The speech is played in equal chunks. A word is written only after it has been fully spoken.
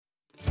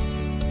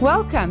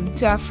Welcome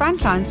to our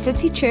Frontline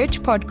City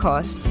Church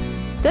podcast.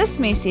 This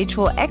message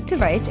will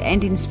activate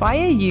and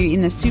inspire you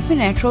in the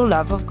supernatural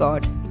love of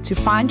God to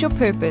find your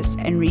purpose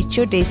and reach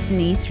your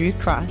destiny through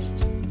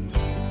Christ.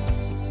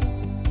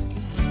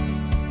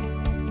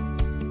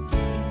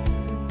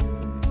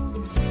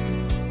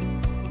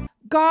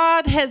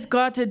 God has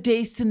got a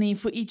destiny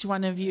for each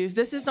one of you.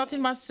 This is not in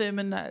my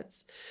sermon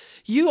notes.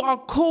 You are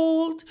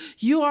called,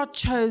 you are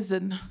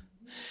chosen.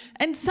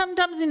 And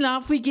sometimes in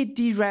life we get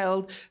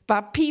derailed by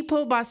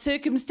people, by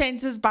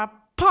circumstances, by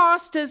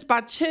pastors,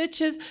 by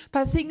churches,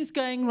 by things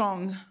going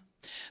wrong.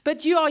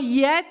 But you are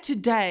here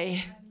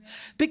today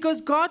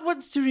because God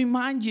wants to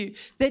remind you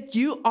that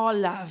you are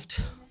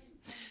loved,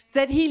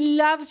 that He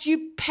loves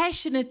you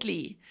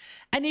passionately.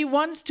 And He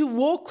wants to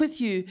walk with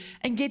you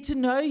and get to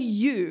know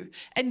you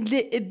and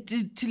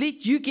to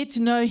let you get to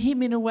know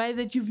Him in a way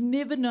that you've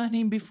never known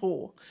Him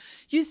before.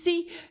 You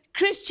see,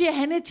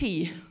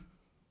 Christianity,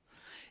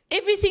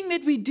 everything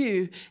that we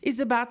do is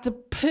about the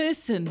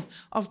person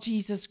of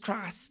Jesus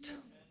Christ.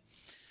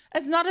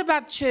 It's not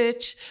about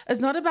church.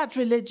 It's not about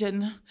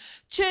religion.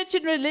 Church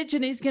and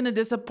religion is going to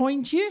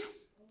disappoint you.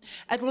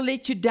 It will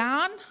let you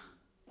down.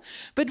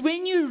 But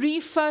when you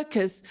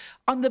refocus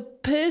on the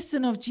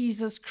person of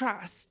Jesus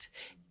Christ,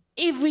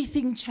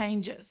 everything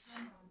changes.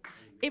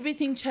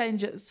 Everything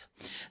changes.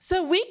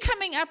 So we're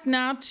coming up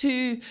now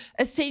to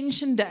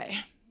Ascension Day.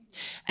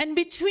 And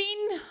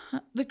between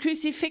the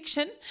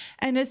crucifixion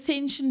and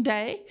Ascension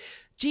Day,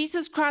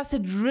 Jesus Christ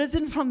had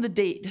risen from the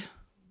dead.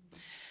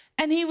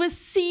 And He was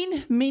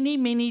seen many,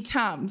 many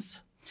times.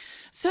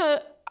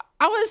 So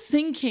I was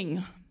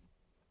thinking,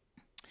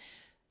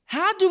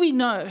 how do we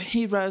know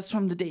He rose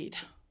from the dead?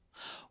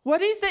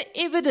 What is the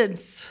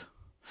evidence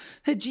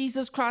that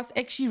Jesus Christ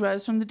actually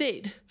rose from the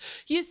dead?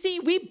 You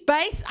see, we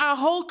base our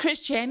whole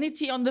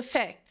Christianity on the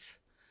fact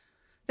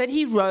that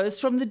He rose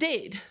from the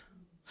dead.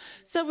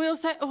 So we'll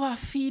say, oh, I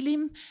feel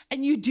Him,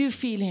 and you do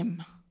feel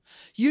Him.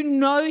 You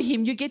know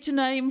Him. You get to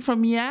know Him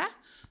from here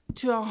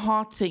to a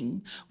heart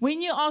thing. When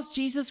you ask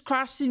Jesus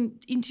Christ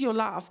into your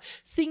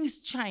life, things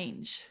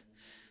change.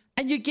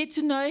 And you get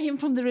to know Him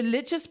from the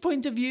religious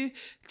point of view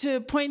to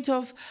a point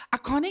of, I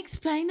can't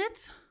explain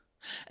it.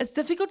 It's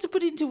difficult to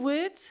put into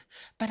words,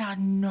 but I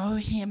know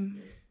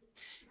Him.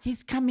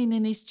 He's come in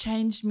and He's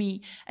changed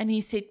me and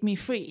He set me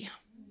free.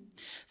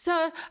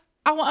 So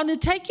I want to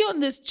take you on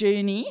this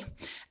journey,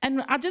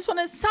 and I just want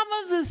to some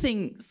of the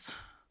things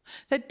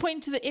that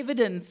point to the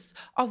evidence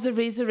of the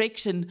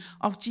resurrection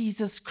of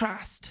Jesus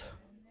Christ.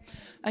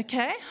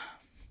 Okay?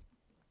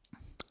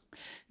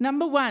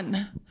 Number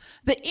one,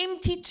 the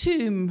empty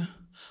tomb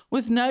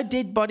with no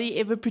dead body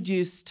ever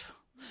produced.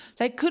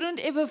 They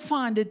couldn't ever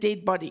find a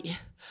dead body.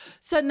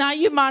 So now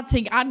you might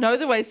think, I know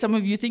the way some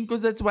of you think,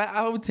 because that's the way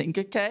I would think,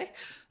 okay?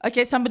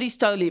 Okay, somebody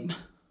stole him.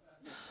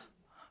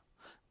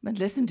 But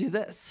listen to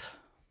this.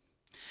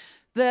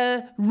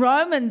 The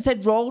Romans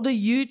had rolled a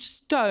huge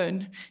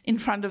stone in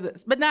front of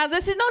this. But now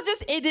this is not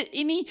just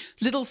any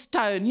little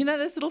stone. You know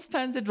those little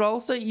stones that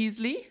roll so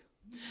easily?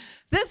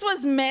 This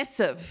was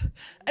massive.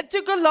 It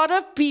took a lot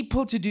of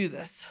people to do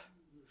this,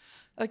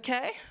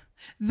 okay?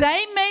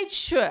 They made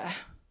sure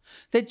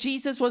that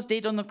Jesus was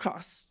dead on the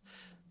cross.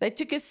 They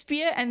took a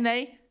spear and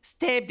they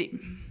stabbed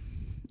Him,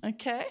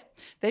 okay?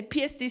 They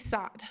pierced His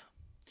side.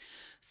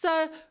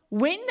 So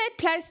when they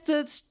placed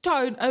the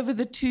stone over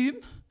the tomb,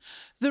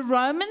 the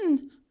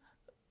Roman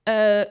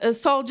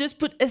soldiers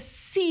put a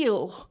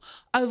seal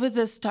over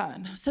the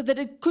stone so that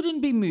it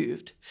couldn't be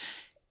moved.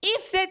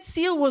 If that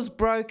seal was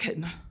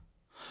broken,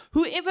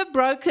 whoever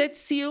broke that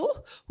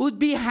seal would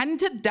be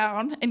hunted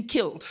down and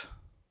killed.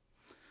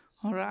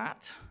 All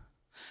right?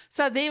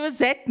 So there was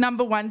that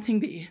number one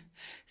thing there.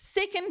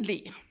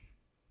 Secondly,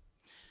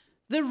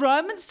 the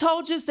Roman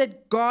soldiers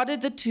that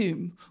guarded the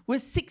tomb were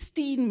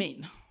 16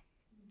 men.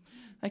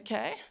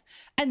 Okay?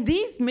 And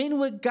these men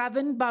were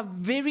governed by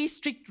very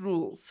strict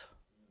rules.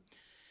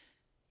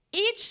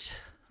 Each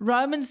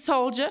Roman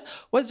soldier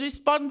was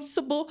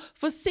responsible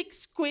for 6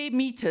 square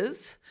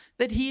meters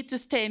that he had to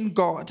stand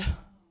guard.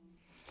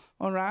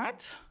 All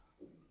right?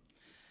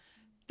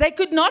 They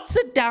could not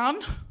sit down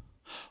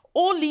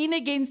or lean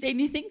against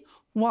anything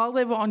while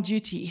they were on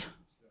duty.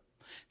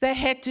 They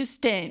had to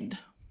stand.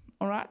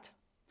 All right?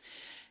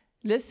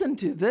 Listen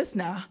to this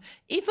now.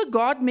 If a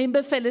guard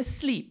member fell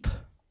asleep,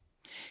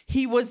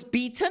 he was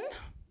beaten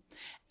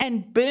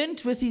and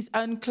burnt with his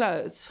own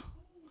clothes.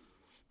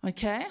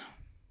 Okay?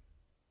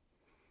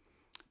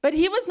 But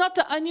he was not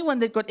the only one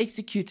that got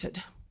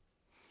executed.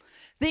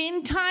 The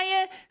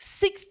entire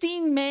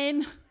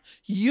 16-man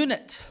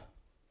unit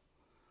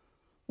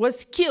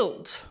was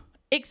killed,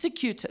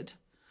 executed,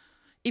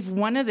 if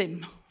one of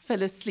them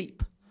fell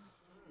asleep.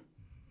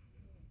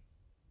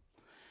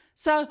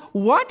 So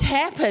what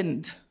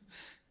happened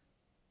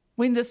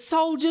when the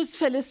soldiers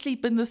fell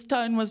asleep and the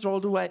stone was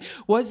rolled away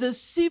was a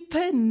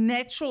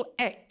supernatural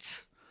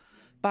act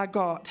by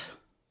God.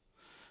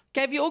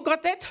 Okay, have you all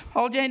got that?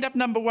 Hold your hand up,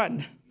 number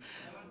one.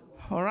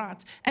 All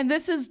right. And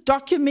this is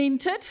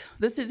documented.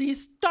 This is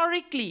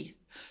historically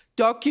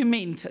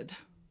documented.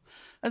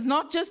 It's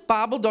not just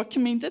Bible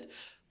documented,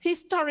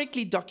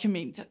 historically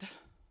documented.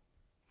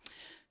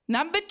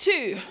 Number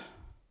 2,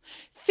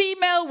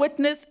 female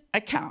witness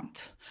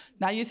account.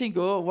 Now you think,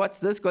 oh, what's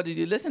this got to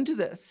do? Listen to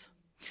this.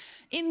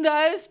 In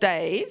those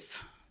days,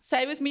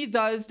 say with me,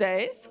 those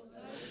days,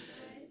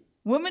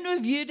 women were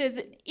viewed as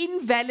an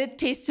invalid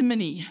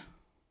testimony,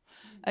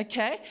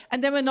 okay?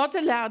 And they were not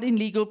allowed in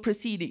legal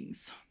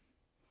proceedings.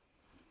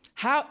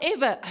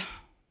 However,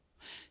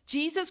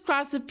 Jesus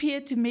Christ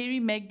appeared to Mary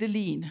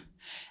Magdalene,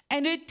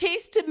 and her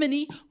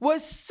testimony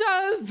was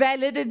so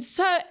valid and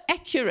so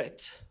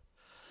accurate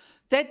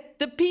that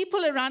the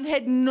people around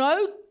had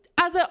no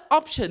other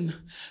option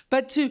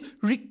but to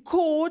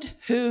record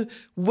her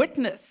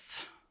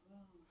witness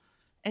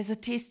as a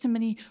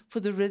testimony for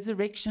the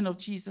resurrection of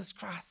Jesus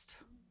Christ.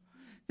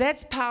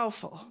 That's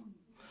powerful.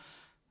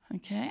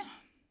 Okay?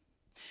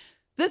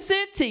 The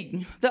third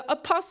thing, the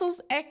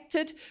apostles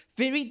acted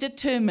very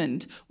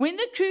determined. When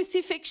the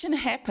crucifixion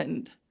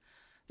happened,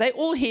 they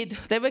all hid.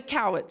 They were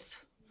cowards.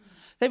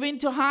 They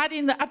went to hide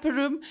in the upper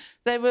room.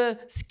 They were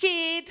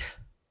scared.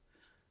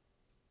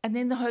 And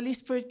then the Holy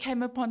Spirit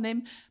came upon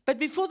them. But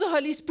before the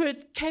Holy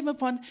Spirit came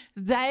upon,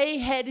 they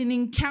had an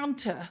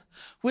encounter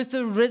with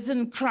the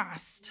risen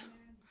Christ.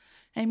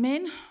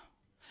 Amen?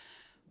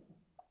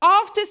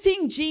 After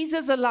seeing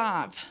Jesus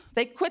alive,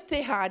 they quit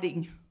their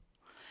hiding.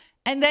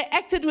 And they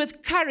acted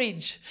with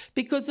courage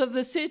because of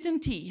the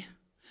certainty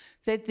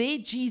that their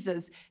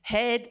Jesus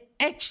had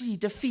actually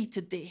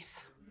defeated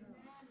death.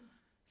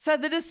 So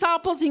the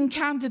disciples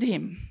encountered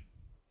him.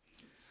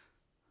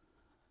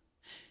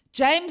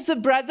 James, the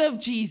brother of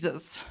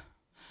Jesus.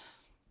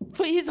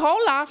 For his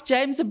whole life,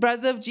 James, the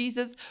brother of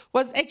Jesus,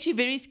 was actually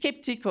very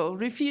skeptical,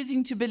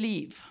 refusing to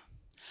believe.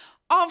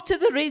 After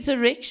the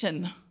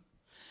resurrection,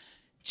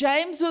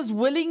 James was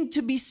willing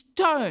to be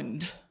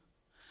stoned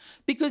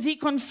because he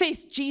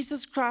confessed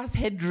Jesus Christ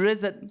had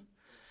risen,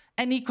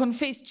 and he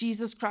confessed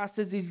Jesus Christ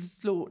as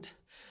his Lord.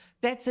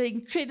 That's an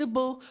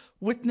incredible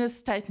witness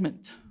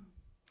statement.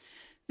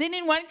 Then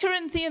in 1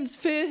 Corinthians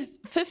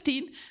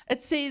 15,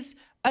 it says,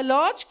 a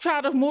large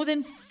crowd of more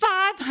than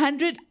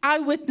 500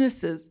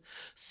 eyewitnesses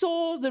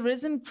saw the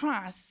risen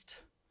Christ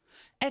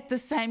at the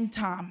same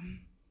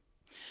time.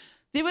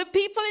 There were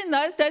people in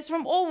those days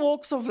from all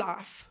walks of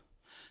life,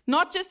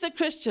 not just the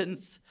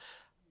Christians.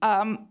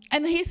 And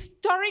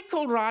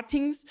historical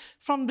writings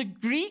from the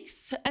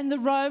Greeks and the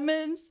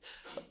Romans,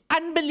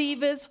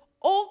 unbelievers,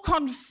 all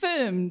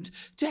confirmed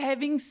to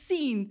having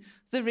seen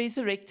the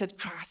resurrected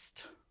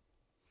Christ.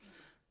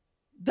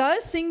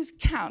 Those things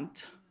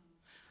count.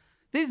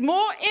 There's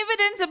more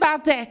evidence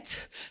about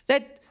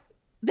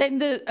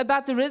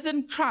about the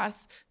risen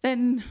Christ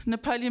than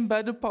Napoleon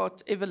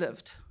Bonaparte ever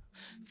lived.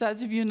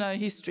 Those of you know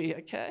history,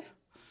 okay?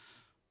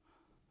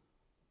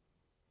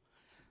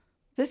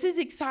 This is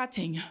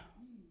exciting.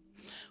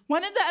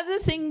 One of the other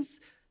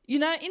things, in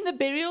the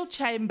burial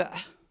chamber,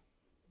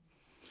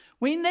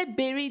 when they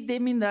buried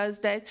them in those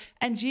days,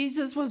 and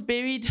Jesus was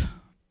buried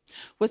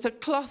with a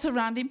cloth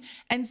around him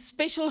and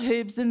special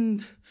herbs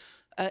and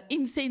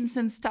incense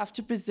and stuff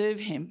to preserve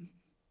him.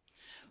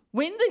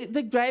 When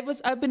the grave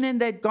was open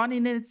and they'd gone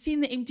in and had seen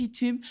the empty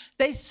tomb,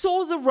 they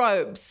saw the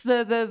robes,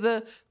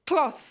 the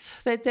cloths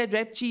that they'd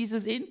wrapped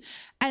Jesus in,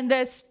 and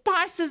the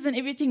spices and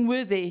everything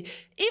were there.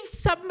 If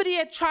somebody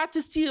had tried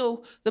to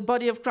steal the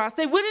body of Christ,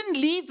 they wouldn't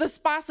leave the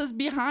spices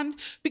behind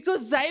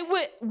because they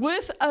were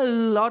worth a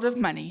lot of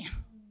money.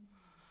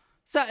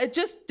 So it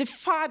just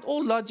defied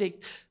all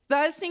logic.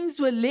 Those things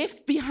were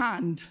left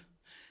behind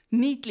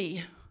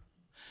neatly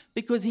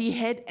because he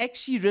had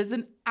actually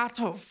risen out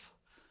of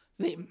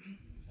them.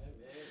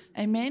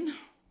 Amen.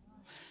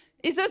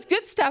 Is this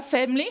good stuff,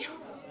 family?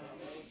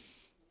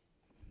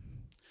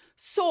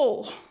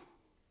 Saul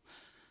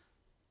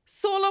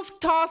of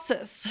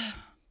Tarsus,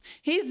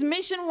 his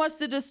mission was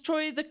to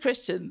destroy the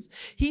Christians.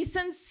 He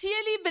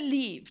sincerely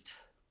believed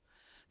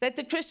that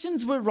the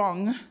Christians were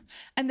wrong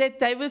and that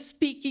they were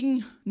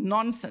speaking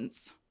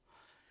nonsense.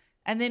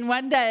 And then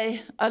one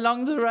day,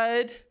 along the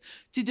road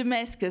to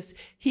Damascus,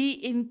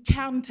 he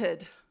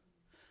encountered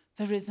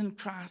the risen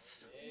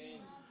Christ.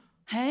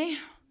 Hey?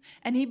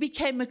 And he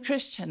became a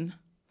Christian.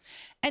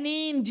 And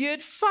he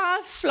endured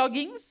 5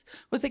 floggings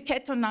with a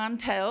cat o' 9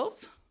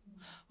 tails.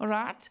 All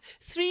right?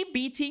 3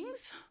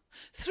 beatings,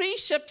 3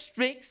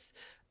 shipwrecks,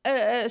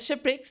 a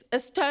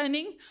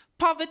stoning,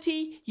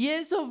 poverty,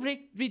 years of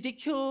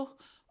ridicule.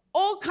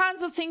 All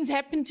kinds of things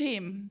happened to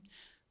him.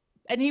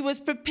 And he was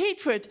prepared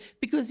for it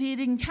because he had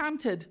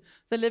encountered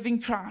the living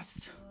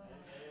Christ.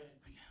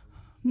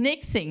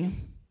 Next thing.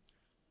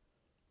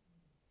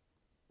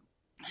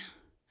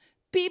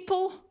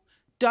 People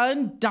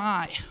don't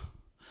die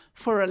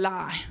for a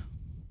lie.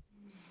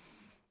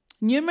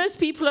 Numerous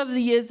people over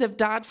the years have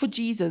died for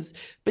Jesus,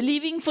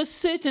 believing for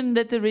certain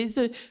that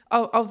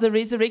of the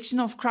resurrection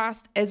of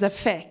Christ as a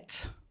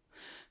fact.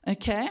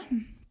 Okay?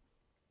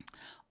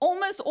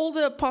 Almost all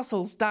the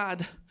apostles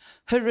died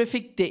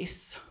horrific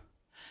deaths.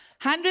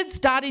 Hundreds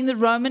died in the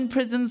Roman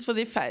prisons for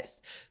their faith.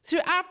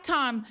 Throughout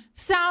time,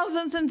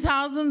 thousands and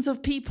thousands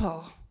of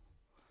people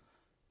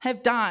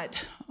have died.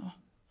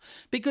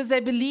 because they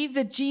believe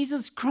that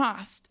Jesus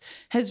Christ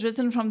has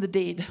risen from the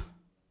dead.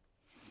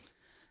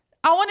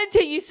 I want to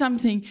tell you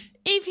something.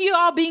 If you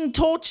are being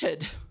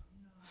tortured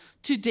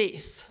to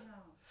death,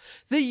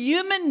 the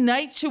human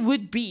nature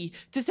would be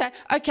to say,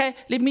 okay,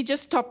 let me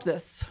just stop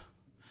this.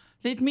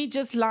 Let me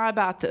just lie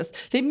about this.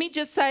 Let me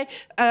just say,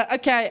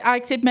 okay, I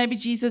accept maybe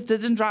Jesus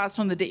didn't rise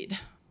from the dead.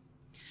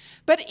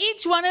 But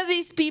each one of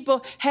these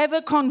people have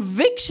a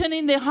conviction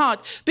in their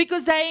heart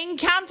because they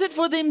encountered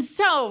for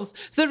themselves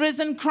the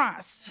risen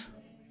Christ.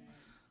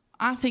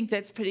 I think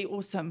that's pretty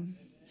awesome.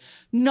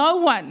 No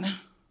one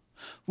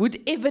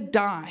would ever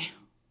die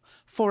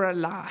for a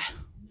lie.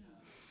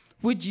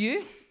 Would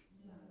you?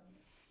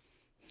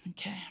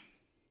 Okay.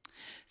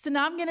 So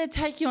now I'm going to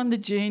take you on the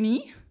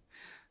journey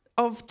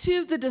of two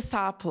of the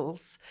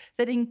disciples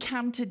that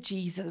encountered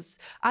Jesus.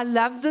 I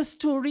love this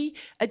story.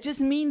 It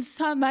just means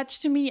so much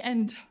to me.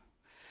 And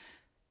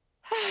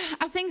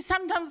I think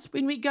sometimes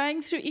when we're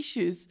going through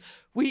issues,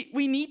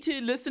 we need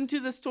to listen to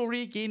the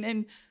story again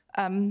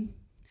and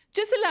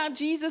just allow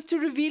Jesus to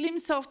reveal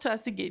himself to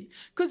us again,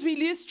 because we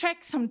lose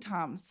track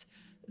sometimes.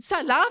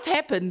 So life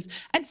happens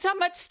and so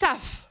much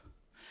stuff,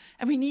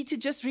 and we need to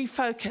just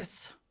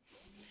refocus.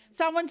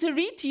 So I want to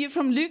read to you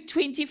from Luke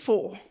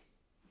 24,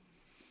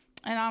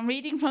 and I'm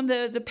reading from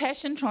the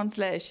Passion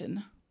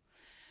Translation.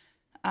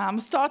 I'm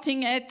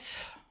starting at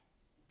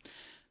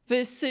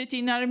verse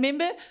 13. Now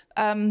remember,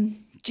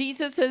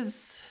 Jesus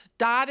has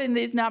died, and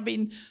there's now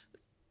been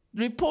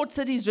reports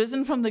that he's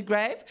risen from the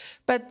grave,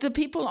 but the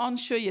people aren't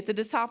sure yet. The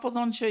disciples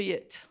aren't sure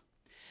yet.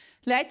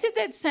 Later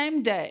that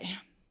same day,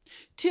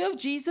 two of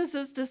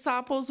Jesus'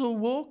 disciples were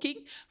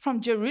walking from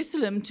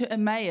Jerusalem to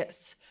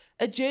Emmaus,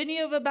 a journey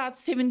of about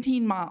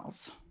 17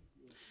 miles.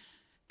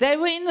 They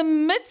were in the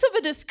midst of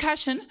a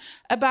discussion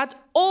about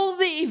all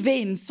the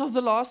events of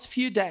the last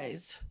few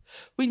days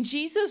when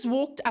Jesus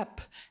walked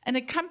up and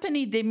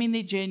accompanied them in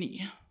their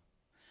journey.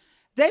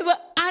 They were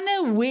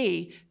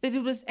unaware that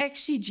it was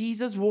actually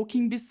Jesus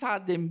walking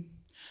beside them,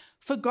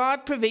 for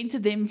God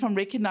prevented them from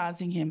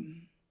recognizing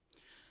him.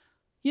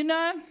 You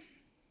know,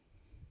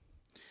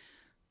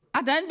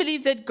 I don't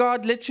believe that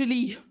God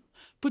literally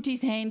put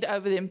his hand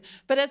over them,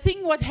 but I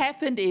think what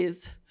happened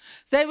is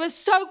they were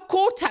so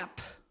caught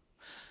up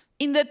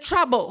in the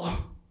trouble,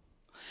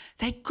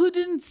 they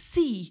couldn't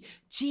see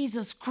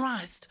Jesus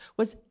Christ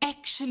was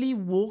actually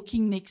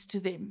walking next to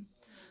them.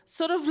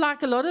 Sort of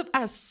like a lot of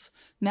us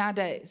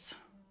nowadays.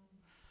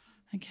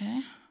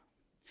 Okay.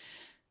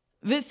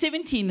 Verse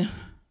 17.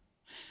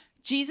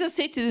 Jesus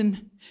said to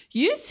them,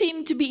 "You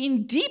seem to be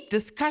in deep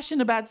discussion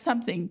about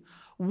something.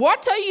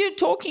 What are you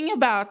talking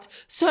about,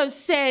 so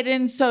sad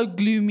and so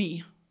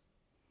gloomy?"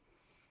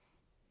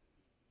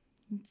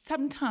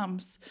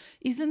 Sometimes,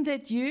 isn't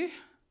that you?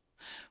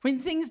 When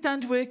things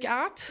don't work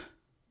out,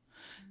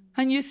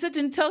 and you sit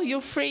and tell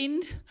your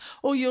friend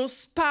or your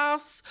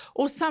spouse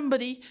or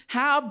somebody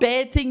how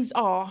bad things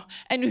are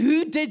and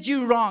who did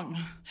you wrong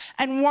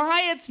and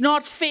why it's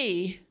not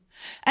fair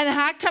and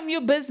how come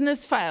your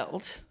business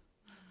failed.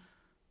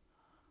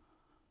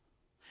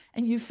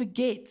 And you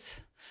forget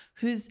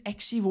who's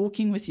actually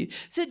walking with you.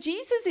 So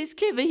Jesus is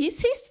clever. He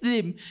says to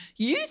them,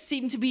 "You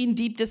seem to be in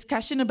deep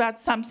discussion about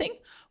something.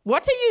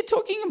 What are you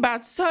talking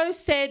about so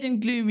sad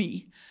and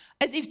gloomy?"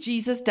 As if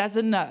Jesus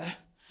doesn't know.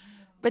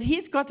 But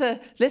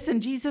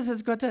Jesus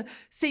has got a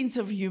sense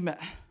of humor.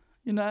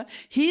 You know,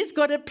 he's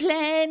got a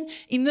plan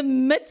in the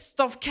midst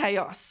of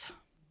chaos.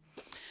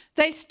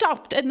 They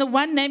stopped, and the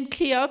one named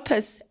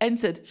Cleopas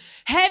answered,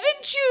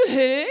 "Haven't you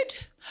heard?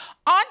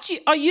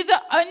 Are you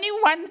the only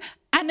one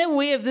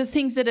unaware of the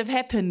things that have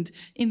happened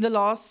in the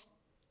last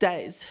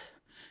days?"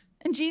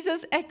 And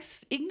Jesus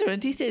acts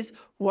ignorant. He says,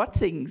 "What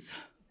things?"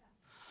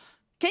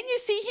 Can you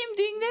see him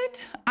doing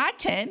that? I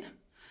can.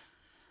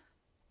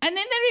 And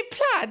then they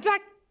replied,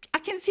 like, I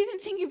can see them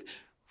thinking,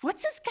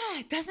 what's this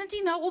guy? Doesn't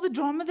he know all the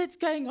drama that's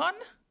going on?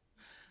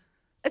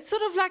 It's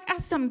sort of like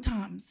us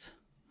sometimes.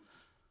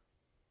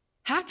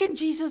 How can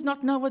Jesus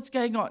not know what's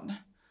going on?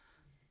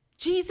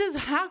 Jesus,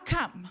 how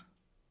come?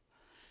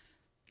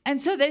 And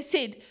so they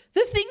said,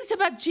 "The things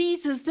about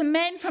Jesus, the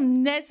man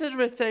from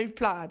Nazareth," they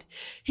replied.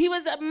 "He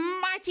was a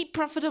mighty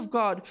prophet of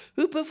God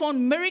who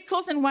performed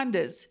miracles and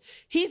wonders.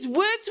 His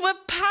words were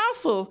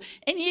powerful,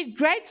 and he had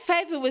great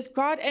favor with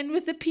God and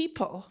with the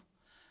people.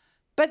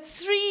 But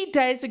 3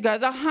 days ago,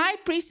 the high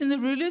priest and the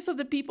rulers of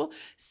the people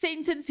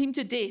sentenced him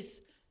to death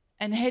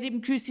and had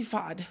him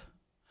crucified.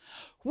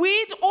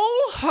 We'd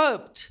all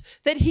hoped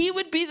that he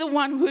would be the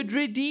one who would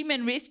redeem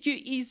and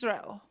rescue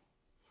Israel."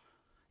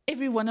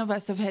 Every one of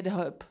us have had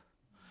hope.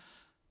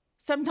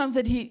 Sometimes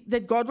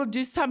that God will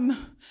do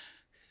some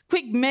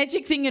quick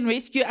magic thing and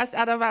rescue us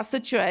out of our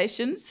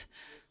situations.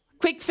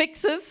 Quick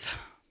fixes.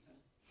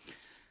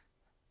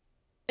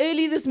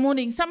 Early this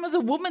morning, some of the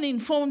women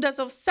informed us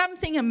of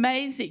something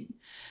amazing.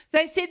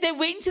 They said they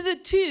went to the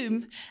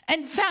tomb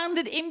and found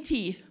it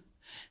empty.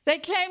 They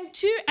claimed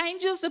 2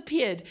 angels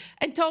appeared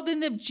and told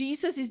them that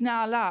Jesus is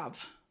now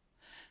alive.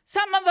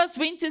 Some of us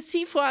went to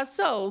see for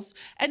ourselves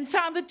and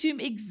found the tomb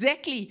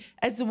exactly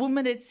as the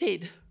woman had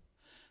said.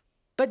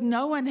 But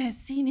no one has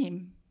seen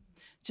him.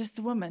 just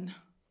a woman.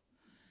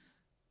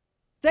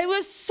 They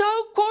were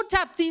so caught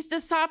up, these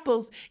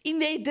disciples, in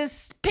their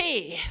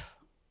despair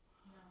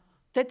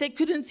that they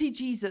couldn't see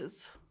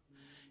Jesus.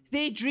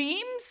 Their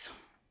dreams,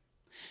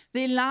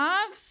 their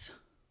lives,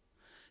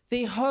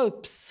 their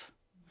hopes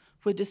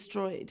were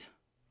destroyed.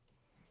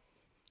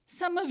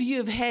 Some of you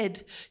have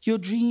had your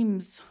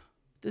dreams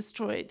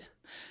destroyed.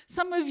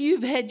 Some of you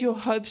have had your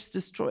hopes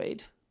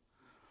destroyed.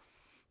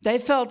 They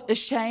felt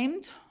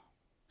ashamed.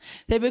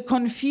 They were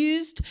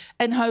confused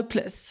and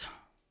hopeless.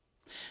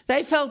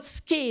 They felt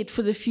scared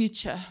for the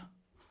future.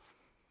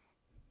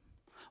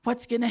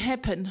 What's going to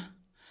happen?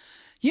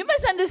 You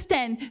must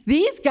understand,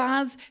 these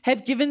guys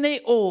have given their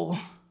all.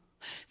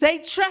 They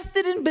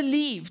trusted and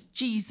believed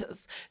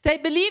Jesus. They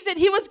believed that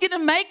he was going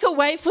to make a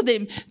way for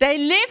them. They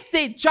left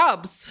their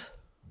jobs,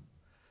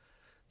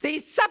 their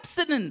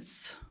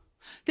subsistence,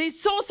 their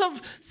source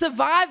of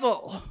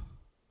survival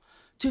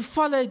to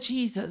follow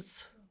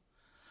Jesus.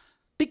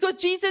 Because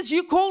Jesus,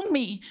 you called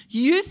me,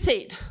 you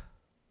said.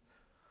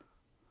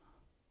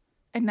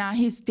 And now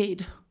he's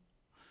dead.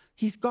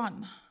 He's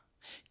gone.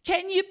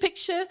 Can you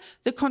picture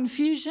the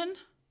confusion?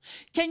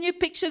 Can you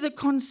picture the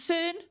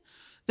concern,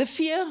 the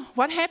fear?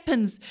 What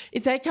happens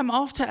if they come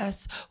after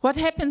us? What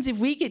happens if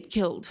we get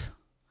killed?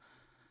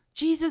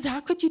 Jesus, how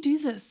could you do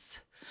this?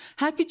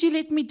 How could you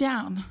let me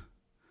down?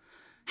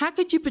 How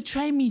could you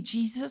betray me,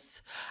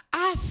 Jesus?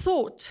 I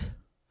thought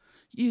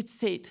you'd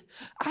said.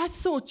 I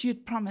thought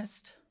you'd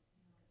promised.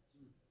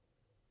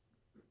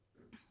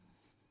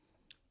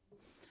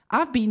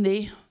 I've been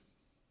there.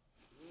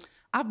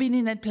 I've been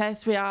in that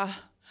place where I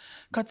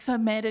got so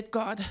mad at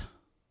God.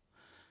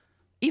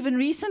 Even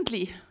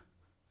recently,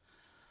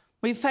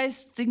 we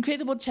faced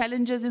incredible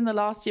challenges in the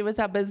last year with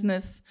our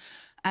business,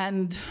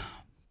 and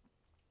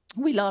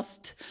we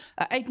lost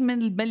an 8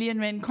 million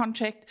rand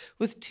contract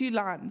with 2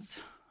 lines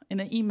in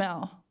an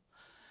email.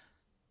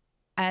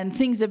 And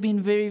things have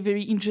been very,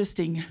 very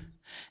interesting.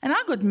 And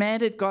I got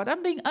mad at God.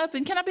 I'm being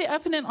open. Can I be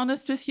open and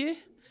honest with you?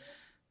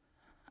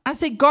 I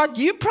said, God,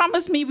 you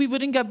promised me we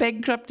wouldn't go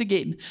bankrupt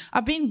again.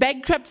 I've been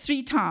bankrupt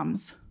 3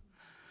 times.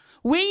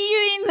 Were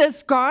you in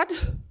this, God?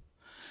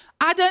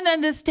 I don't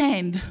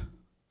understand.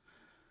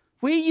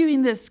 Were you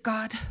in this,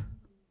 God?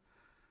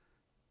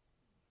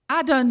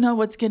 I don't know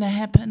what's going to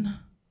happen.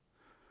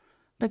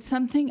 But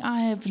something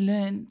I have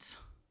learned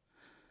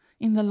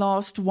in the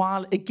last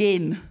while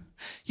again.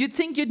 You'd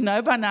think you'd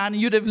know by now and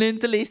you'd have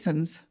learned the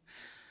lessons.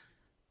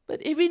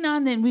 But every now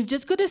and then we've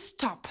just got to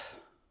stop.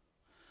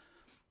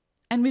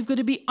 And we've got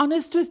to be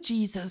honest with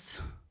Jesus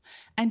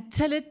and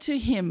tell it to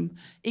him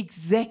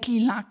exactly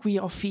like we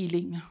are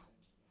feeling.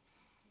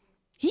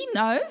 He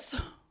knows.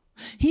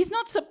 He's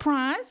not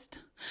surprised.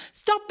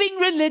 Stop being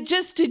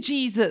religious to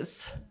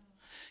Jesus.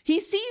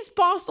 He sees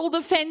past all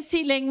the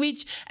fancy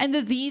language and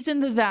the these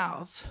and the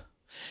thous.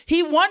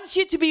 He wants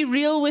you to be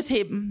real with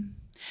him.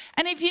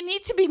 And if you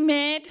need to be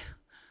mad,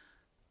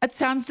 it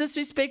sounds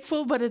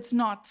disrespectful, but it's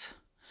not.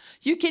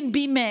 You can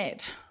be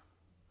mad.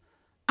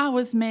 I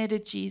was mad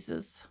at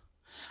Jesus.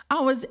 I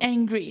was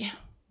angry.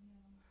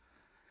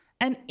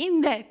 And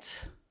in that,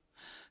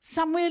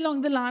 somewhere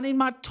along the line, in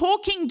my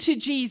talking to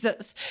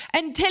Jesus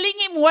and telling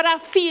him what I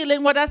feel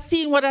and what I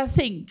see and what I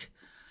think,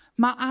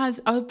 my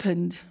eyes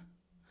opened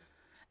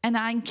and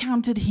I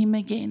encountered him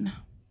again.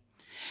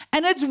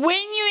 And it's when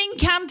you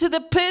encounter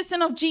the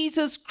person of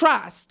Jesus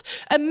Christ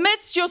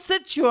amidst your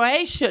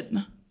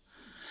situation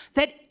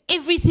that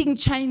everything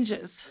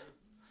changes.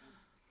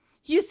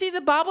 You see,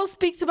 the Bible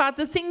speaks about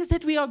the things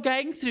that we are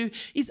going through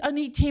is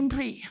only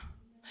temporary.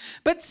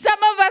 But some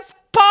of us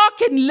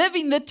park and live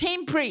in the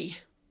temporary.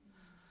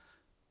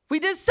 We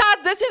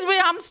decide this is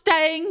where I'm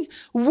staying.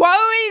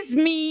 Woe is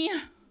me.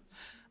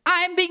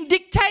 I am being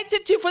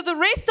dictated to for the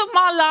rest of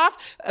my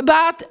life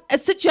about a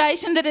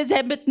situation that has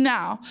happened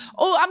now.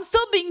 Or I'm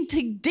still being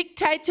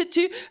dictated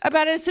to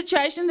about a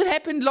situation that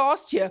happened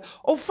last year,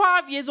 or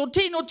 5 years, or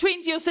 10, or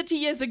 20, or 30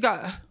 years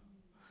ago.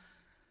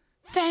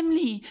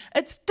 Family,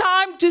 it's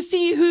time to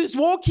see who's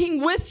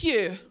walking with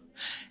you.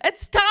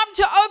 It's time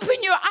to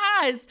open your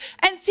eyes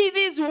and see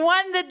there's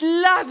one that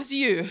loves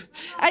you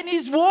and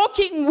is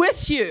walking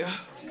with you.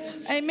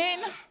 Amen.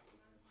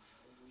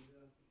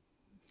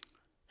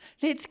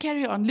 Let's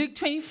carry on. Luke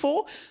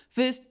 24,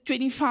 verse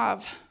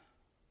 25.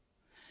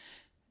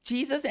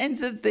 Jesus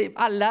answered them.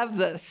 I love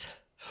this.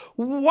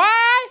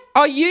 Why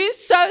are you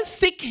so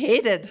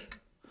thick-headed?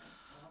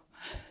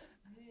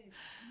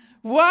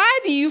 Why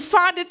do you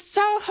find it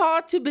so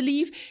hard to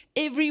believe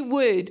every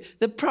word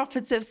the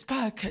prophets have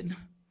spoken?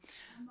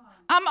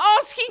 I'm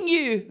asking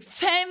you,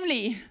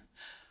 family,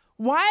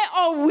 why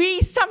are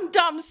we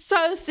sometimes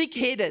so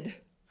thick-headed?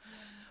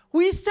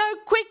 We're so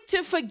quick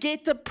to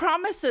forget the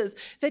promises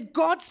that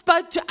God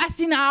spoke to us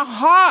in our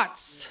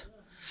hearts.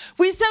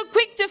 We're so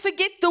quick to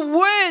forget the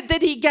word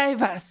that he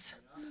gave us.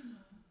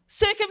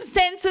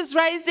 Circumstances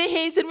raise their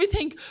heads and we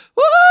think,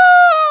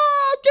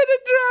 oh, I'm going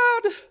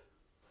to drown.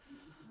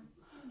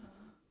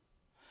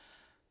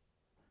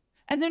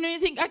 And then when you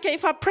think, okay,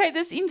 if I pray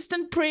this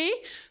instant prayer,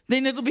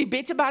 then it'll be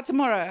better by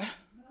tomorrow.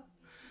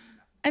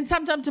 And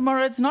sometimes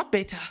tomorrow it's not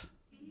better.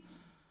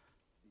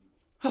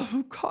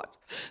 Oh, God,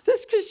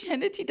 this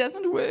Christianity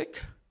doesn't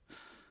work.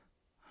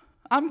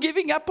 I'm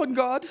giving up on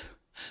God,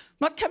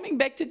 not coming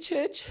back to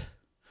church.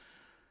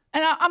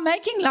 And I'm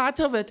making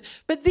light of it.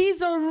 But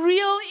these are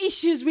real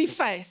issues we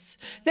face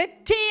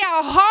that tear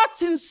our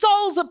hearts and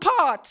souls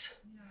apart.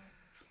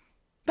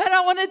 But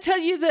I want to tell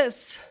you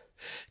this.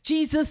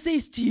 Jesus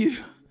says to you,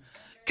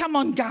 come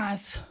on,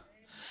 guys.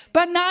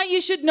 But now you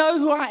should know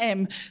who I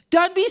am.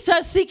 Don't be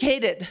so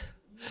thick-headed.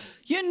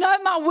 You know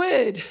my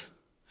word.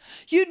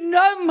 You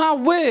know my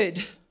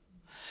word.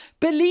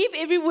 Believe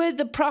every word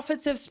the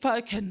prophets have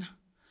spoken.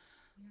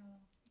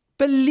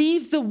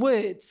 Believe the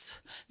words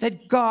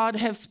that God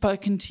have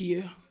spoken to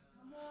you.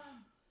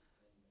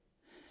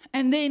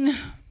 And then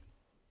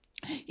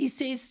he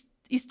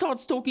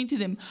starts talking to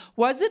them.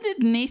 Wasn't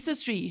it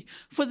necessary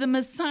for the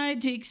Messiah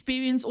to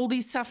experience all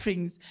these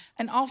sufferings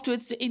and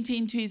afterwards to enter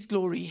into his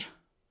glory?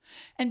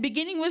 And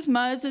beginning with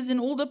Moses and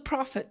all the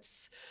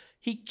prophets,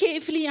 he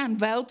carefully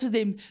unveiled to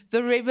them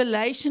the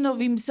revelation of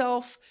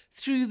himself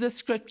through the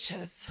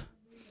scriptures.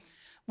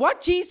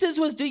 What Jesus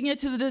was doing here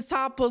to the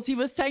disciples, he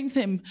was saying to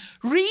them,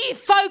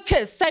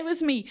 refocus. Say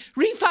with me,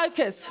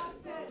 refocus.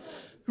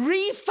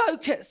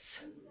 Refocus.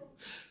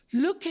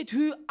 Look at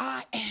who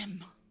I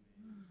am.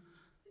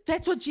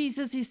 That's what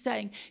Jesus is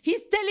saying.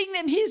 He's telling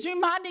them, he's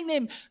reminding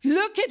them,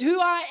 look at who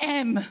I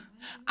am.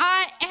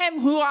 I am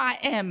who I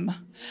am.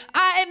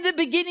 I am the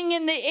beginning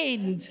and the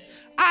end.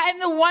 I am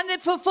the one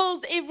that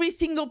fulfills every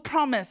single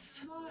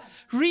promise.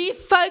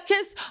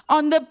 Refocus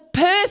on the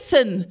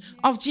person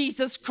of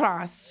Jesus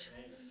Christ.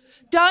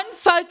 Don't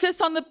focus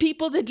on the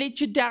people that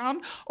let you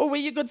down, or where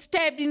you got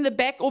stabbed in the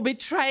back, or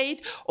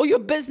betrayed, or your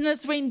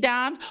business went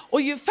down, or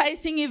you're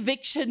facing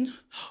eviction,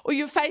 or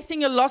you're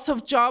facing a loss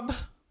of job.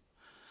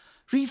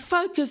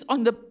 Refocus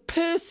on the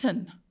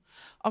person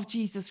of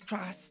Jesus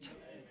Christ.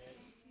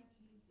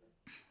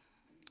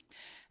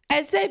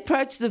 As they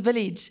approached the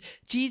village,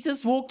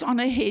 Jesus walked on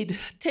ahead,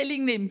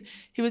 telling them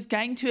he was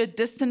going to a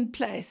distant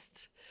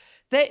place.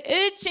 They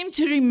urged him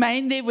to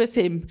remain there with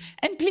him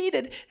and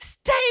pleaded,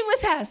 stay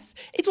with us.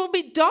 It will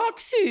be dark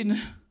soon.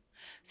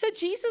 So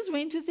Jesus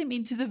went with them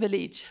into the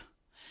village.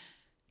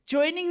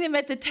 Joining them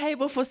at the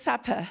table for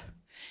supper,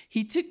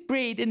 he took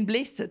bread and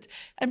blessed it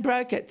and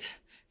broke it.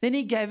 Then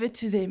he gave it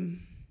to them.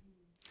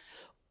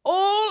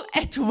 All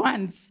at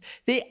once,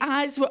 their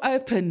eyes were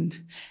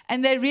opened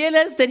and they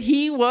realized that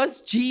he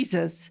was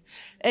Jesus.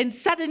 And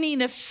suddenly,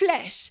 in a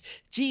flash,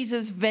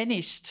 Jesus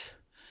vanished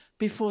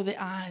before their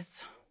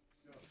eyes.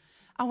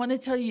 I want to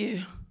tell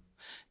you,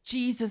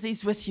 Jesus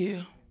is with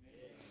you.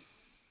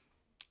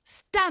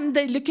 Stunned,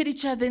 they look at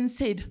each other and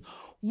said,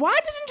 why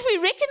didn't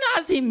we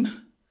recognize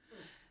him?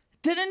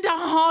 Didn't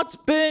our hearts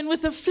burn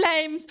with the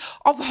flames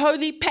of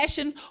holy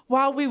passion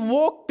while we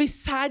walked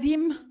beside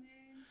him?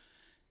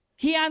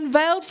 He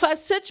unveiled for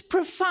us such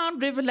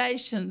profound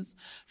revelations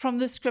from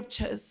the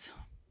scriptures.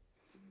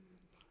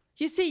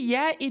 You see,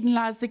 herein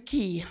lies the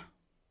key.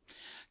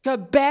 Go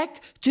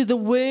back to the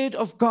word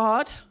of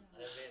God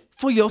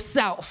for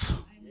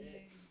yourself.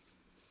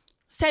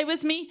 Say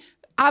with me,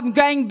 I'm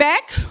going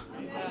back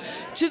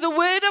to the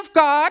word of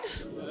God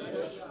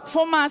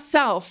for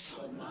myself.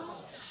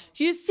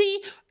 You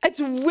see, it's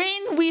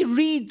when we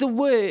read the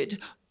word,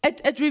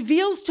 it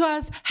reveals to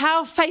us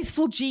how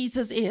faithful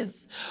Jesus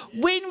is.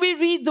 When we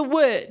read the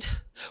word,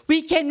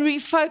 we can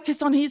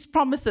refocus on his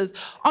promises,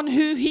 on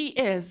who he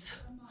is.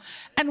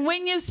 And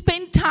when you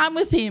spend time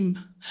with him,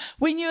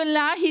 when you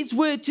allow his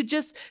word to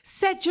just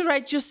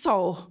saturate your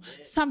soul,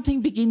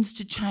 something begins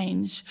to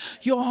change.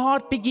 Your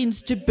heart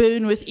begins to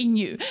burn within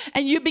you.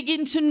 And you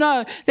begin to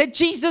know that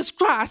Jesus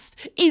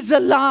Christ is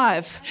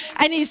alive.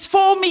 And he's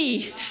for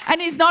me. And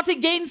he's not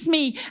against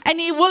me. And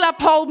he will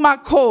uphold my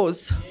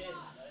cause.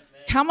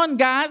 Come on,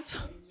 guys.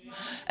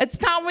 It's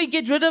time we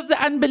get rid of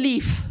the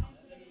unbelief.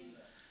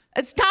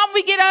 It's time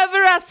we get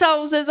over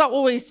ourselves, as I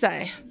always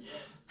say.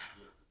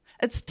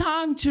 It's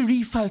time to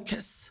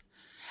refocus.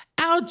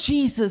 Our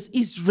Jesus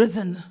is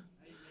risen.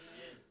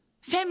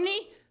 Family,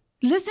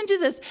 listen to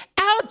this.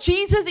 Our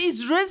Jesus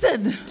is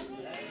risen.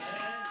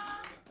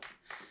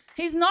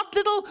 He's not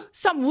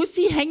some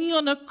wussy hanging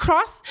on a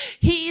cross.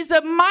 He is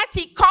a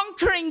mighty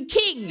conquering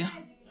king.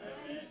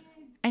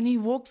 And he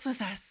walks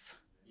with us.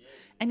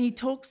 And he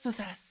talks with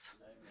us.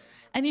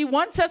 And he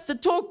wants us to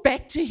talk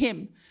back to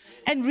him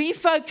and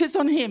refocus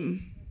on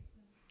him.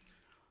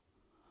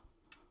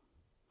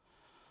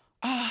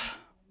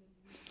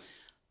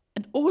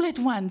 And all at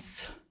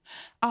once,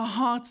 our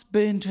hearts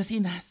burned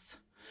within us.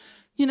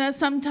 You know,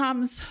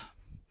 sometimes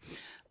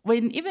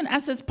when even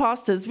us as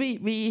pastors,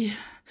 we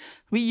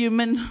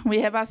human, we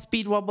have our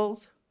speed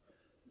wobbles.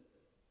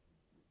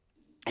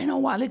 And a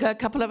while ago, a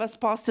couple of us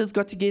pastors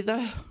got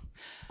together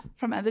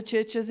from other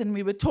churches and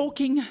we were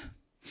talking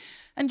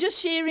and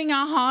just sharing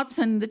our hearts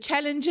and the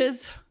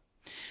challenges.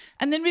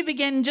 And then we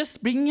began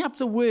just bringing up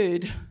the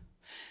word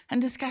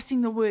and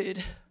discussing the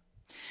word.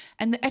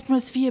 And the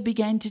atmosphere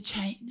began to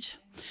change.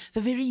 The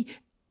very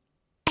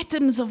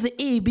atoms of the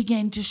air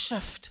began to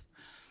shift.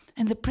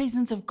 And the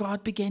presence of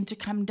God began to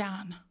come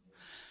down.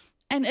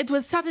 And it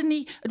was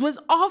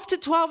after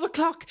 12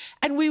 o'clock,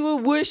 and we were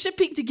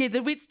worshiping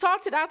together. We'd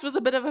started out with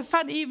a bit of a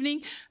fun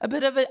evening, a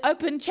bit of an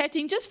open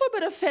chatting, just for a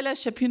bit of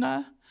fellowship,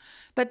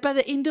 But by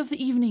the end of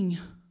the evening,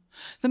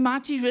 the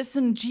mighty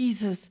risen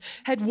Jesus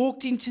had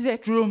walked into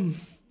that room.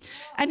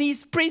 And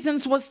his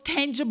presence was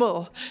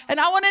tangible.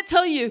 And I want to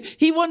tell you,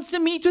 he wants to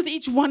meet with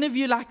each one of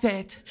you like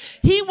that.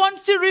 He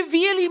wants to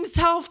reveal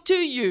himself to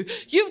you.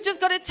 You've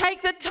just got to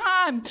take the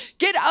time,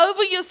 get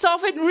over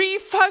yourself and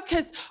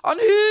refocus on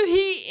who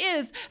he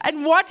is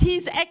and what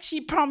he's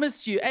actually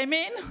promised you.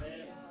 Amen?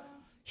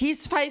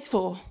 He's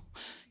faithful.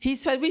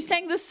 He's faithful. We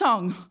sang this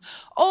song,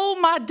 all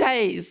my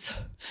days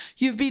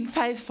you've been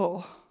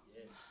faithful.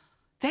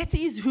 That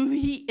is who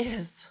he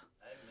is.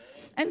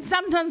 And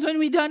sometimes when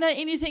we don't know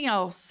anything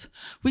else,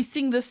 we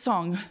sing this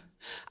song.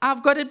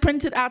 I've got it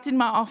printed out in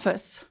my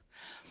office.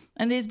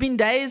 And there's been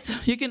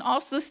days, you can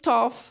ask the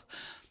staff,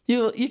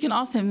 you can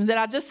ask them, that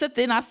I just sit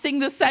there and I sing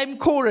the same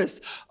chorus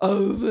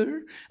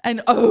over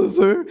and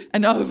over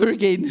and over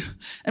again.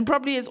 And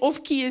probably as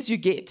off key as you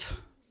get.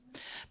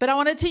 But I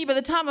want to tell you, by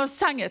the time I've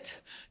sung it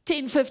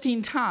 10,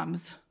 15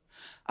 times,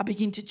 I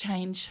begin to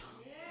change.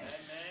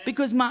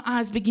 Because my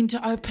eyes begin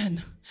to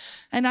open.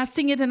 And I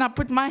sing it and I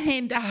put my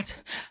hand out.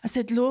 I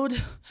said,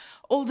 Lord,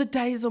 all the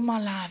days of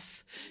my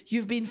life,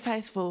 you've been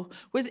faithful.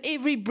 With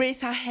every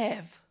breath I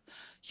have,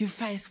 you're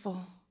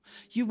faithful.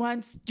 You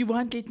won't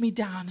let me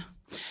down.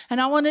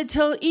 And I want to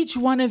tell each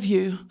one of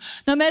you,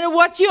 no matter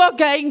what you are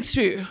going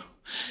through,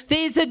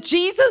 there's a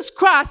Jesus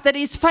Christ that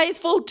is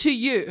faithful to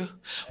you.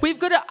 We've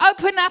got to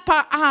open up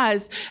our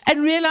eyes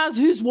and realize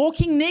who's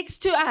walking next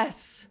to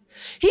us.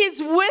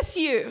 He's with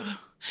you.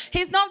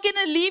 He's not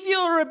going to leave you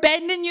or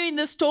abandon you in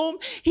the storm.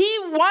 He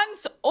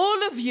wants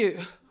all of you.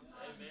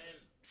 Amen.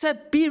 So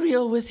be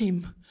real with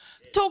him.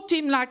 Talk to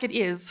him like it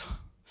is.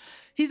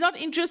 He's not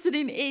interested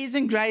in airs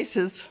and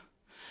graces.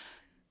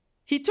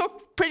 He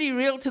talked pretty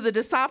real to the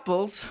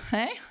disciples.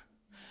 Eh?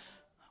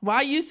 Why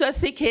are you so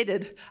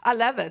thick-headed? I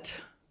love it.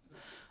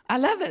 I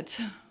love it.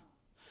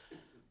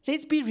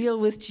 Let's be real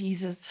with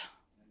Jesus.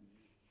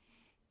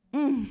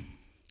 And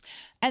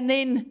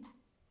then,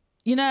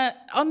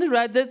 on the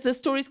road, the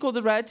story is called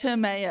The Road to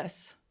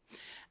Emmaus.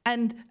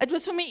 And it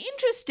was for me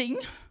interesting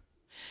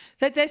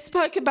that they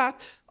spoke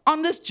about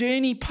on this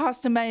journey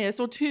past Emmaus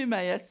or to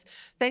Emmaus,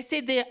 they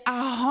said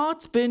our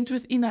hearts burnt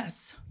within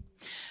us.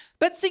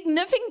 But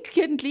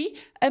significantly,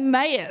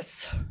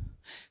 Emmaus,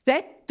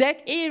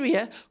 that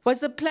area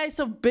was a place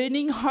of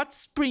burning hot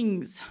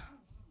springs.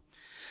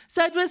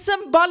 So it was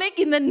symbolic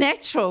in the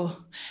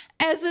natural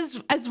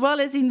as well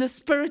as in the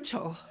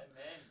spiritual.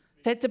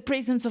 That the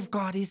presence of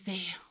God is there.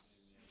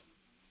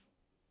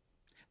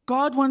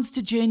 God wants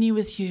to journey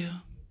with you.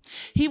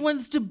 He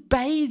wants to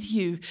bathe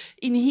you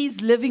in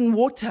his living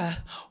water,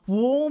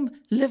 warm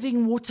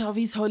living water of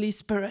his Holy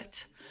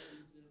Spirit.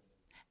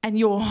 And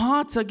your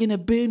hearts are going to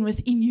burn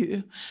within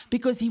you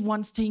because he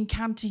wants to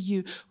encounter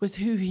you with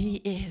who he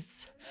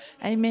is.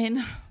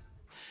 Amen.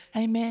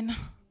 Amen.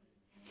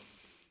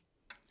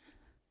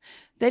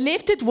 They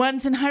left at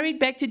once and hurried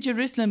back to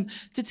Jerusalem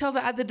to tell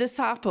the other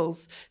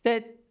disciples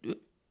that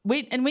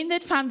when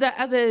they'd found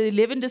the other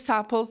 11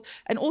 disciples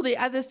and all the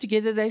others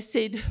together, they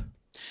said,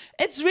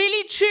 it's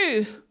really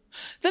true.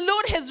 The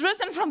Lord has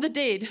risen from the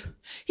dead.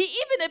 He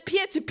even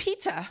appeared to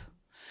Peter.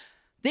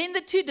 Then the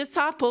 2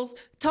 disciples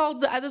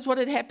told the others what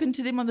had happened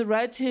to them on the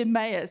road to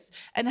Emmaus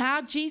and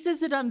how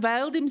Jesus had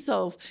unveiled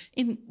himself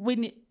in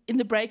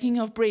the breaking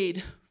of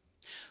bread.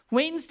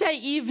 Wednesday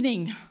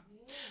evening,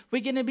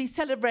 we're going to be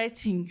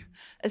celebrating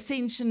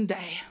Ascension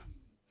Day.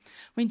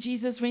 When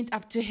Jesus went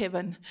up to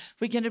heaven,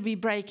 we're going to be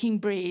breaking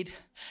bread.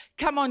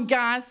 Come on,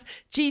 guys.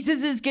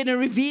 Jesus is going to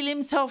reveal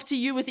himself to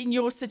you within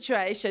your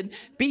situation.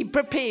 Be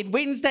prepared.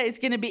 Wednesday is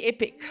going to be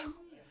epic.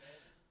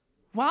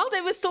 While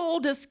they were still all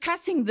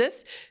discussing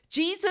this,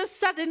 Jesus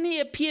suddenly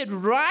appeared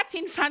right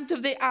in front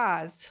of their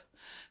eyes.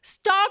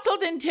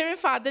 Startled and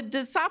terrified, the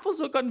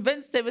disciples were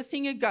convinced they were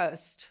seeing a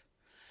ghost.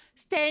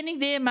 Standing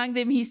there among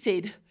them, he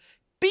said,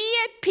 be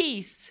at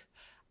peace.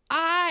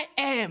 I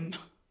am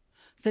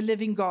the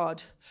living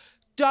God.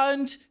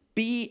 Don't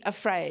be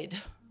afraid.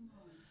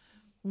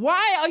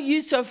 Why are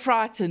you so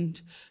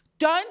frightened?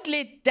 Don't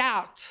let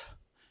doubt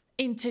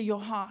enter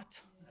your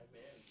heart.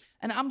 Amen.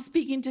 And I'm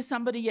speaking to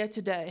somebody here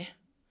today.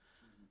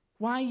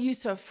 Why are you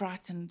so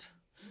frightened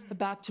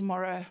about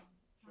tomorrow?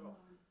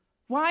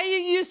 Why are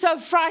you so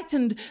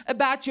frightened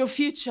about your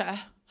future?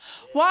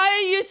 Why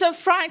are you so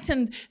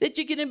frightened that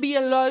you're going to be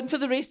alone for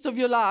the rest of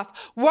your life?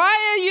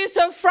 Why are you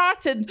so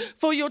frightened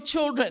for your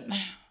children?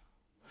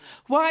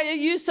 Why are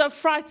you so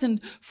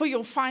frightened for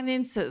your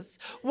finances?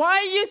 Why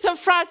are you so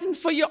frightened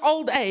for your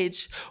old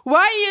age?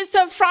 Why are you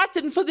so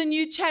frightened for the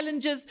new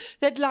challenges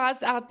that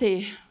lies out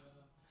there?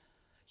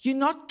 You're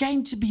not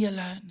going to be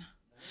alone.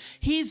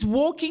 He's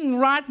walking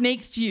right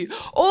next to you.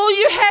 All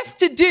you have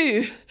to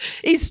do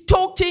is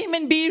talk to him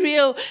and be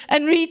real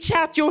and reach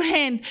out your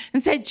hand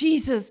and say,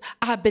 Jesus,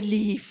 I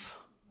believe.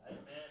 Amen.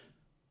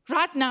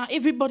 Right now,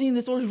 everybody in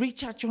this audience,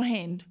 reach out your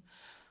hand.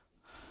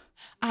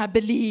 I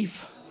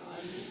believe.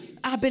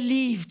 I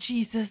believe,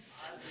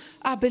 Jesus.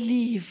 I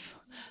believe.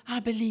 I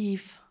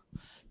believe.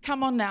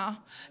 Come on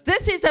now.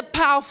 This is a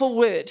powerful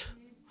word.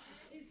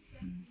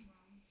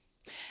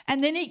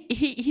 And then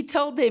he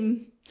told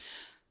them,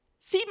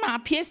 see my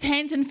pierced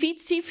hands and feet,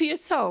 see for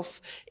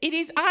yourself. It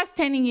is I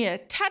standing here.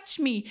 Touch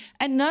me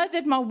and know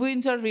that my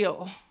wounds are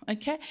real.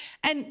 Okay?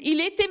 And he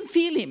let them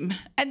feel him.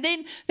 And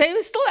then they were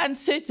still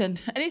uncertain.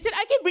 And he said,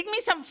 okay, bring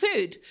me some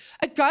food.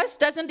 A ghost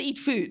doesn't eat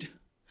food.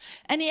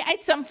 And he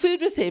ate some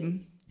food with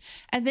him.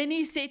 And then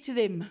he said to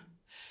them,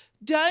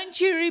 don't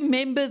you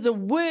remember the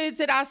words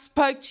that I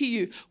spoke to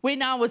you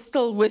when I was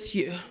still with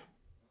you?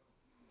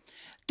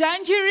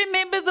 Don't you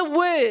remember the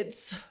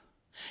words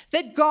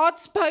that God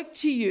spoke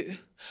to you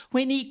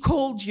when he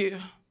called you?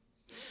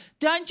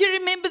 Don't you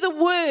remember the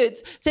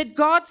words that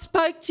God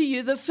spoke to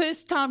you the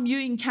first time you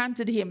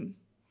encountered him?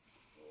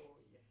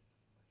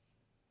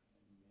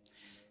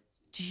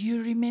 Do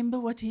you remember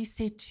what he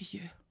said to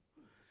you?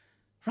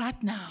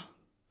 Right now,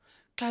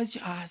 close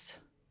your eyes.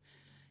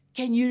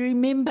 Can you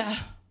remember?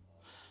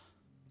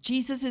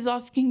 Jesus is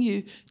asking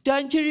you,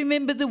 don't you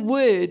remember the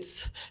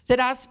words that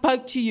I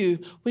spoke to you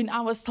when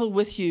I was still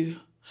with you,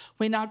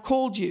 when I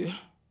called you?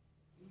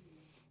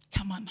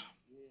 Come on.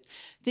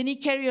 Then he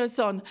carries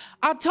on.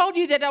 I told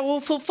you that I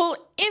will fulfill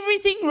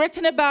everything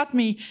written about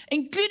me,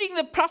 including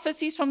the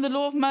prophecies from the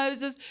law of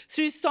Moses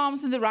through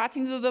Psalms and the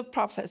writings of the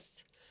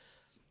prophets.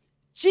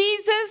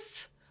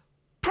 Jesus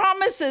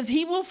promises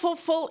he will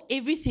fulfill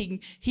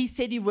everything he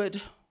said he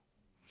would.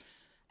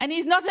 And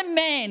he's not a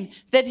man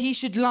that he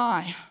should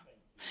lie.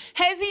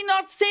 Has he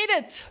not said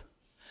it?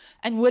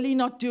 And will he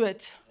not do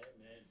it?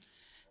 Amen.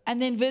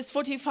 And then verse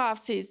 45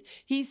 says,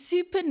 he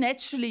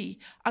supernaturally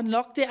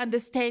unlocked their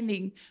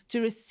understanding to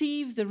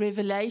receive the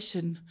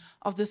revelation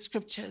of the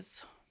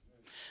scriptures.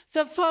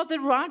 So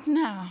Father, right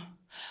now,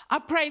 I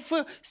pray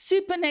for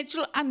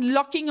supernatural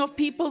unlocking of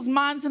people's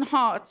minds and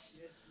hearts,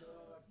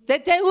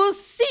 that they will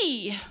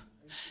see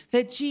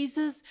that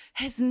Jesus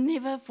has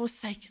never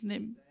forsaken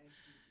them,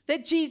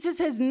 that Jesus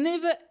has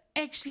never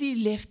actually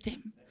left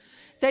them,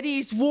 that he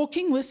is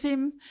walking with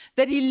them,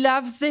 that he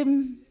loves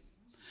them,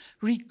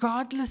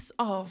 regardless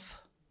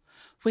of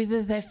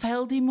whether they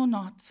failed him or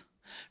not,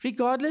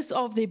 regardless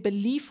of their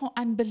belief or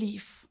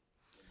unbelief.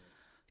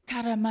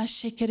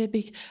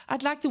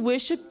 I'd like the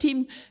worship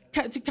team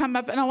to come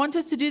up, and I want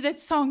us to do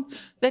that song,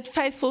 that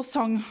faithful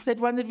song, that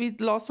one that the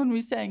last one we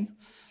sang.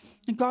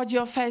 God,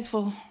 you're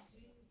faithful.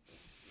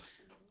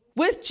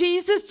 With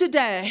Jesus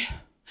today,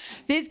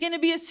 there's going to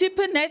be a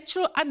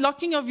supernatural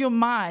unlocking of your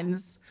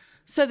minds,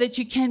 so that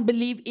you can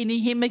believe in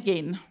him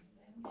again.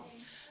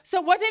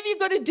 So what have you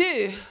got to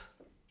do?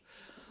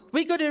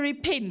 We got to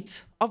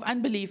repent of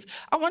unbelief.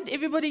 I want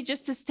everybody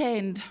just to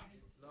stand.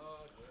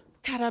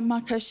 I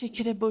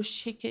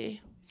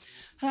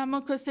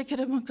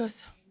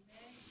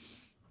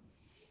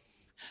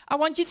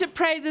want you to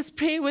pray this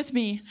prayer with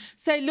me.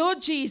 Say,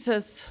 Lord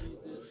Jesus,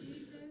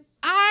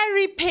 I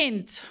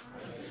repent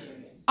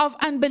of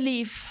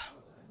unbelief.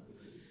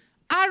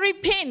 I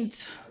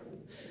repent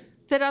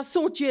that I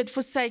thought you had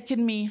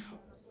forsaken me.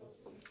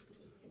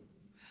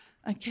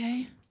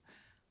 Okay?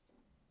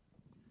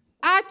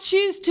 I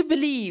choose to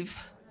believe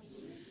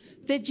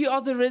that you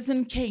are the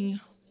risen King.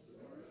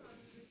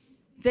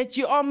 That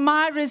you are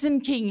my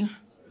risen King.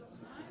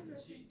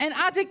 And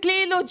I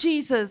declare, Lord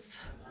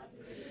Jesus,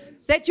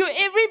 that your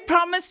every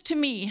promise to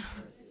me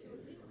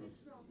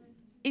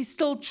is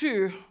still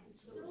true.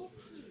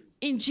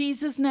 In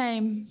Jesus'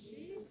 name,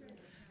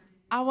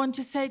 I want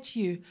to say to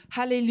you,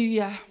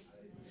 hallelujah.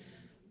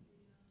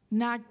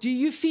 Now, do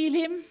you feel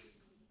him?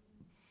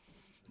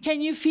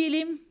 Can you feel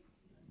him?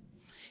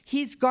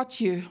 He's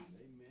got you.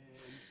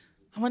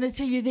 I want to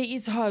tell you there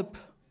is hope.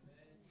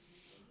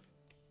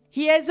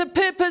 He has a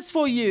purpose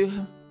for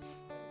you.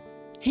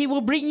 He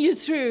will bring you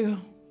through.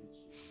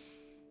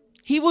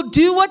 He will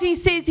do what he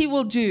says he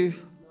will do.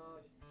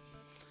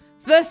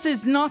 This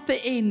is not the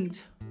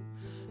end.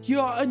 You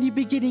are only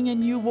beginning a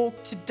new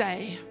walk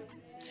today.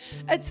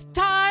 It's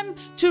time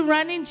to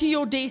run into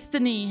your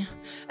destiny.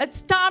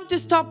 It's time to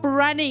stop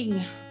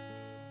running.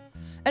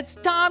 It's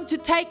time to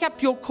take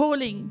up your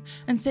calling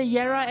and say,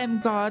 here I am,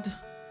 God.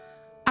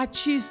 I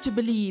choose to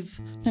believe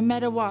no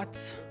matter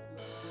what.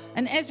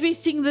 And as we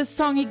sing this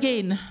song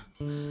again,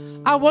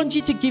 I want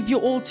you to give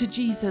your all to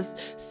Jesus.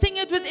 Sing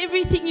it with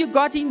everything you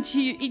got in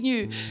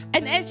you.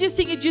 And as you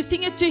sing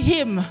it to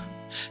him,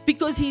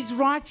 because he's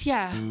right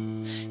here.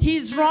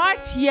 He's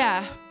right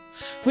here.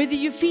 Whether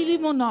you feel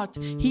him or not,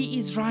 he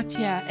is right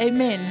here.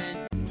 Amen.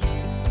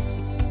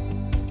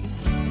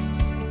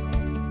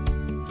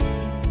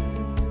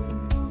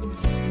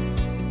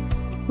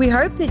 We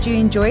hope that you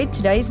enjoyed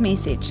today's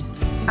message.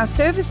 Our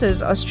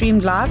services are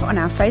streamed live on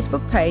our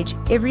Facebook page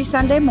every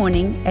Sunday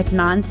morning at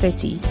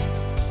 9:30.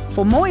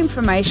 For more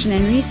information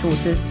and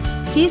resources,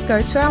 please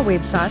go to our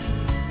website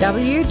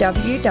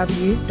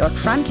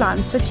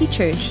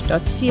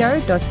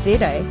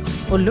www.frontlinecitychurch.co.za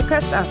or look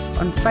us up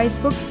on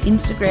Facebook,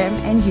 Instagram,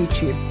 and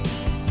YouTube.